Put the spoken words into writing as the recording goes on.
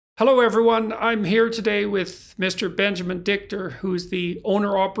Hello, everyone. I'm here today with Mr. Benjamin Dichter, who's the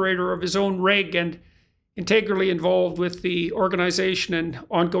owner-operator of his own rig and integrally involved with the organization and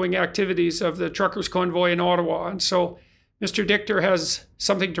ongoing activities of the Truckers' Convoy in Ottawa. And so Mr. Dichter has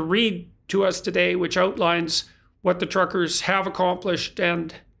something to read to us today, which outlines what the truckers have accomplished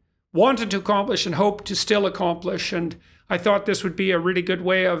and wanted to accomplish and hope to still accomplish. And I thought this would be a really good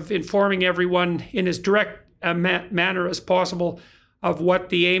way of informing everyone in as direct a manner as possible of what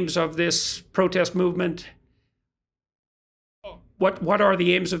the aims of this protest movement, what are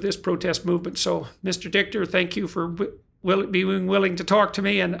the aims of this protest movement. So, Mr. Dichter, thank you for being willing to talk to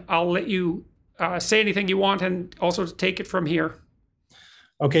me, and I'll let you say anything you want and also take it from here.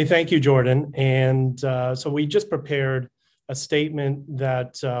 Okay, thank you, Jordan. And so we just prepared a statement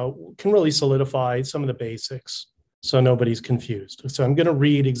that can really solidify some of the basics so nobody's confused. So I'm going to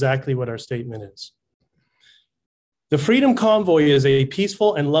read exactly what our statement is. The Freedom Convoy is a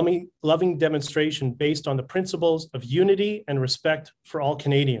peaceful and loving demonstration based on the principles of unity and respect for all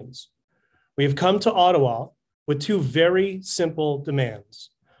Canadians. We have come to Ottawa with two very simple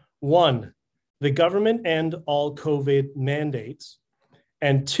demands. One, the government end all COVID mandates.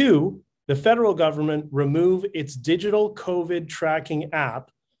 And two, the federal government remove its digital COVID tracking app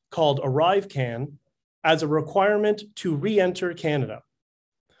called ArriveCan as a requirement to re-enter Canada.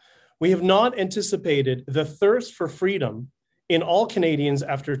 We have not anticipated the thirst for freedom in all Canadians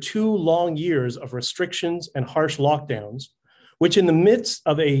after 2 long years of restrictions and harsh lockdowns, which in the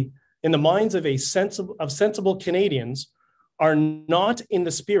minds of sensible Canadians are not in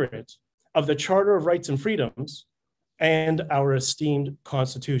the spirit of the Charter of Rights and Freedoms and our esteemed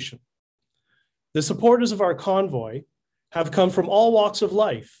Constitution. The supporters of our convoy have come from all walks of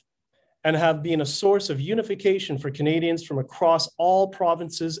life and have been a source of unification for Canadians from across all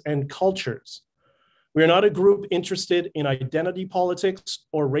provinces and cultures. We are not a group interested in identity politics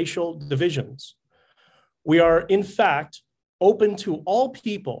or racial divisions. We are, in fact, open to all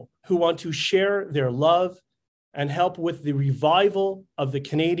people who want to share their love and help with the revival of the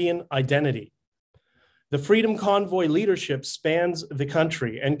Canadian identity. The Freedom Convoy leadership spans the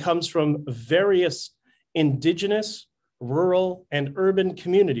country and comes from various Indigenous, rural, and urban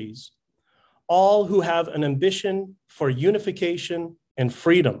communities, all who have an ambition for unification and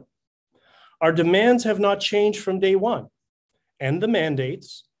freedom. Our demands have not changed from day one: end the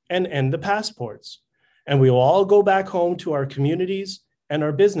mandates and end the passports. And we will all go back home to our communities and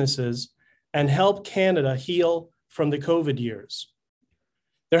our businesses and help Canada heal from the COVID years.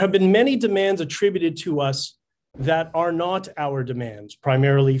 There have been many demands attributed to us that are not our demands,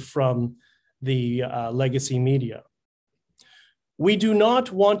 primarily from the legacy media. We do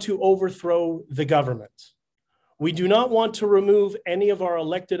not want to overthrow the government. We do not want to remove any of our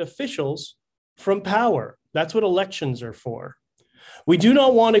elected officials from power. That's what elections are for. We do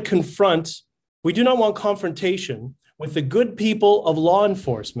not want confrontation with the good people of law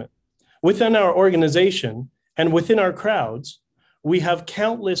enforcement. Within our organization and within our crowds, we have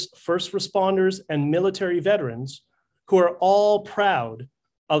countless first responders and military veterans who are all proud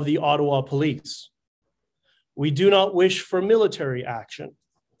of the Ottawa Police. We do not wish for military action.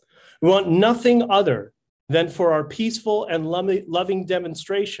 We want nothing other than for our peaceful and loving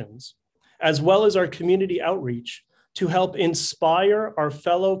demonstrations, as well as our community outreach, to help inspire our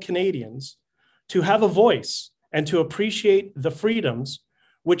fellow Canadians to have a voice and to appreciate the freedoms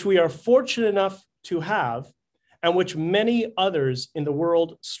which we are fortunate enough to have and which many others in the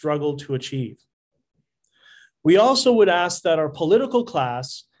world struggle to achieve. We also would ask that our political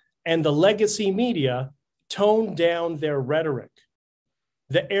class and the legacy media tone down their rhetoric.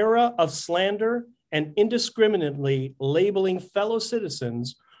 The era of slander and indiscriminately labeling fellow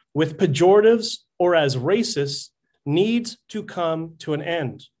citizens with pejoratives or as racists needs to come to an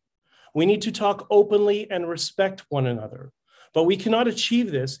end. We need to talk openly and respect one another, but we cannot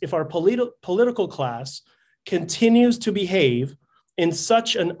achieve this if our political class continues to behave in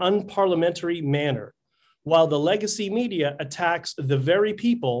such an unparliamentary manner, while the legacy media attacks the very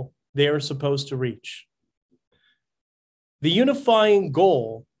people they are supposed to reach. The unifying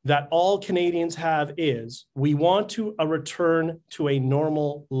goal that all Canadians have is we want to return to a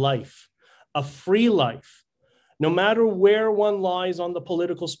normal life, a free life, no matter where one lies on the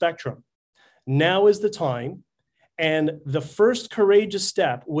political spectrum. Now is the time, and the first courageous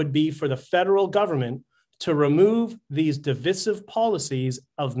step would be for the federal government to remove these divisive policies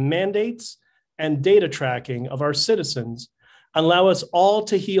of mandates and data tracking of our citizens and allow us all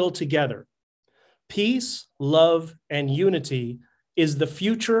to heal together. Peace, love, and unity is the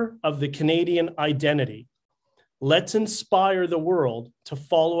future of the Canadian identity. Let's inspire the world to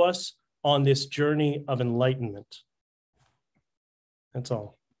follow us on this journey of enlightenment. That's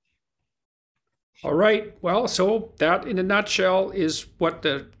all. All right. Well, so that in a nutshell is what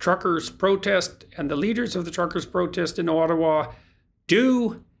the truckers protest and the leaders of the truckers protest in Ottawa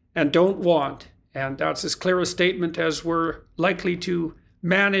do and don't want. And that's as clear a statement as we're likely to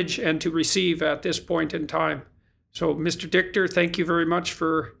manage and to receive at this point in time. So, Mr. Dichter, thank you very much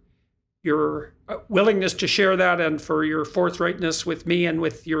for your willingness to share that and for your forthrightness with me and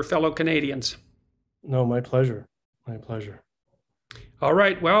with your fellow Canadians. No, my pleasure. My pleasure. All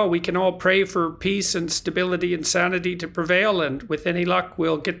right. Well, we can all pray for peace and stability and sanity to prevail. And with any luck,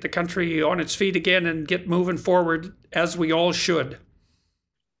 we'll get the country on its feet again and get moving forward as we all should.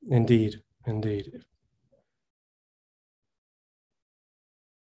 Indeed. Indeed.